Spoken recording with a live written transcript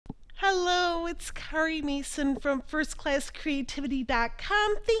Hello, it's Kari Mason from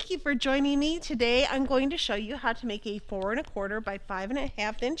 1stClassCreativity.com. Thank you for joining me. Today I'm going to show you how to make a 4 1/4 by 5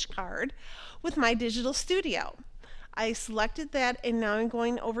 1/2 inch card with my digital studio. I selected that and now I'm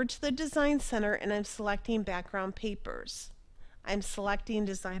going over to the Design Center and I'm selecting background papers. I'm selecting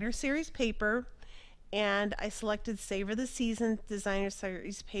Designer Series paper and I selected Savor the Season Designer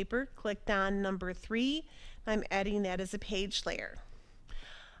Series paper, clicked on number 3, and I'm adding that as a page layer.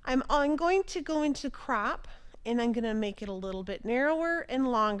 I'm going to go into crop and I'm going to make it a little bit narrower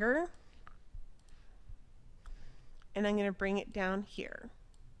and longer, and I'm going to bring it down here.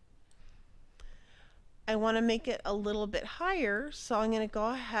 I want to make it a little bit higher, so I'm going to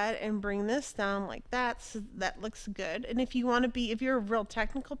go ahead and bring this down like that, so that looks good. And if you want to be, if you're a real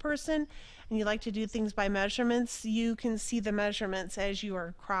technical person and you like to do things by measurements, you can see the measurements as you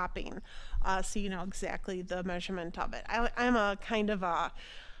are cropping, so you know exactly the measurement of it. I'm a kind of a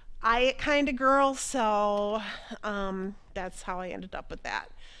girl, so that's how I ended up with that.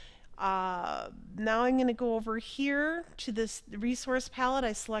 Now I'm going to go over here to this resource palette.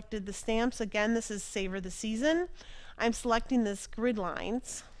 I selected the stamps. Again, this is Savor the Season. I'm selecting this grid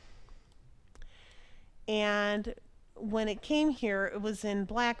lines, and when it came here it was in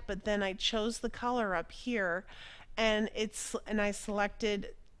black, but then I chose the color up here and I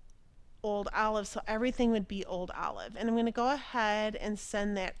selected Old Olive, so everything would be Old Olive, and I'm going to go ahead and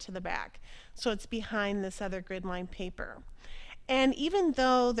send that to the back so it's behind this other grid line paper. And even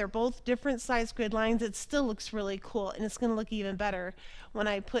though they're both different size grid lines, it still looks really cool, and it's going to look even better when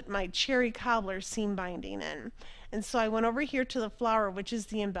I put my cherry cobbler seam binding in. And so I went over here to the flower, which is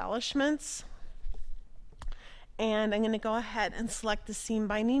the embellishments, and I'm going to go ahead and select the seam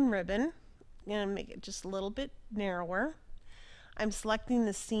binding ribbon. I'm going to make it just a little bit narrower. I'm selecting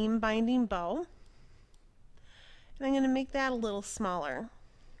the seam binding bow, and I'm going to make that a little smaller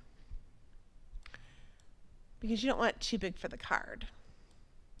because you don't want it too big for the card.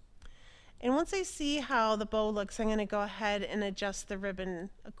 And once I see how the bow looks, I'm going to go ahead and adjust the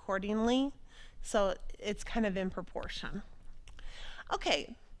ribbon accordingly so it's kind of in proportion.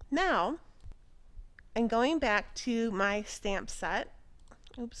 Okay, now I'm going back to my stamp set,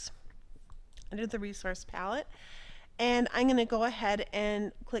 under the resource palette, and I'm going to go ahead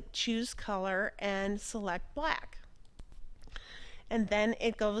and click Choose Color and select black. And then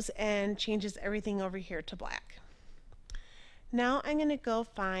it goes and changes everything over here to black. Now I'm going to go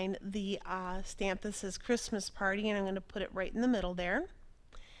find the stamp that says Christmas Party, and I'm going to put it right in the middle there.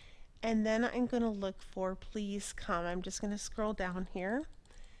 And then I'm going to look for Please Come. I'm just going to scroll down here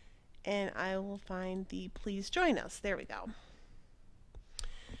and I will find the Please Join Us. There we go.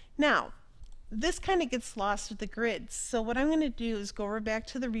 Now this kind of gets lost with the grids, so what I'm going to do is go over back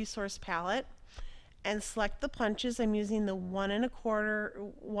to the resource palette and select the punches. I'm using the 1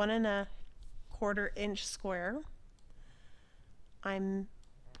 1/4 inch square. I'm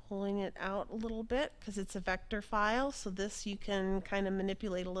pulling it out a little bit because it's a vector file, so this you can kind of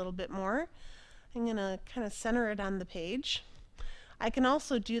manipulate a little bit more. I'm going to kind of center it on the page. I can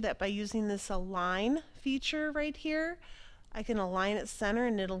also do that by using this align feature right here. I can align it center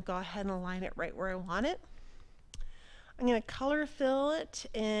and it'll go ahead and align it right where I want it. I'm going to color fill it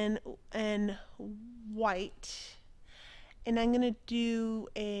in white, and I'm going to do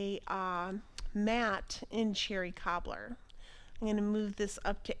a matte in cherry cobbler. I'm going to move this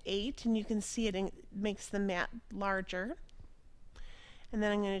up to 8, and you can see it makes the matte larger. And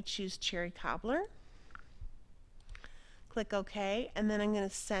then I'm going to choose cherry cobbler, click OK, and then I'm going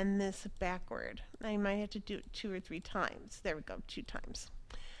to send this backward. I might have to do it 2 or 3 times. There we go, 2 times.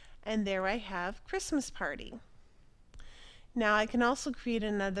 And there I have Christmas Party. Now I can also create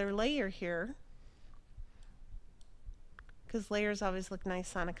another layer here, because layers always look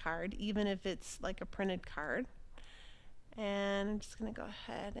nice on a card, even if it's like a printed card. And I'm just going to go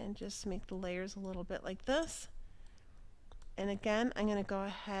ahead and just make the layers a little bit like this. And again, I'm going to go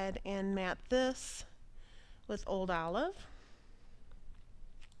ahead and matte this with Old Olive.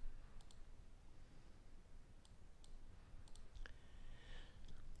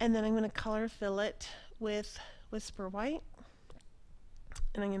 And then I'm going to color fill it with Whisper White.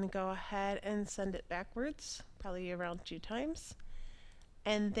 And I'm going to go ahead and send it backwards, probably around 2 times.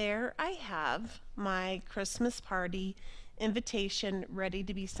 And there I have my Christmas Party invitation ready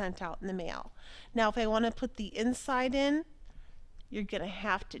to be sent out in the mail. Now if I want to put the inside in, you're going to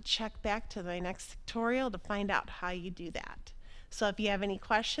have to check back to my next tutorial to find out how you do that. So if you have any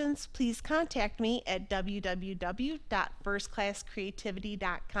questions, please contact me at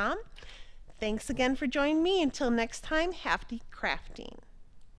www.1stClassCreativity.com. Thanks again for joining me. Until next time, happy crafting.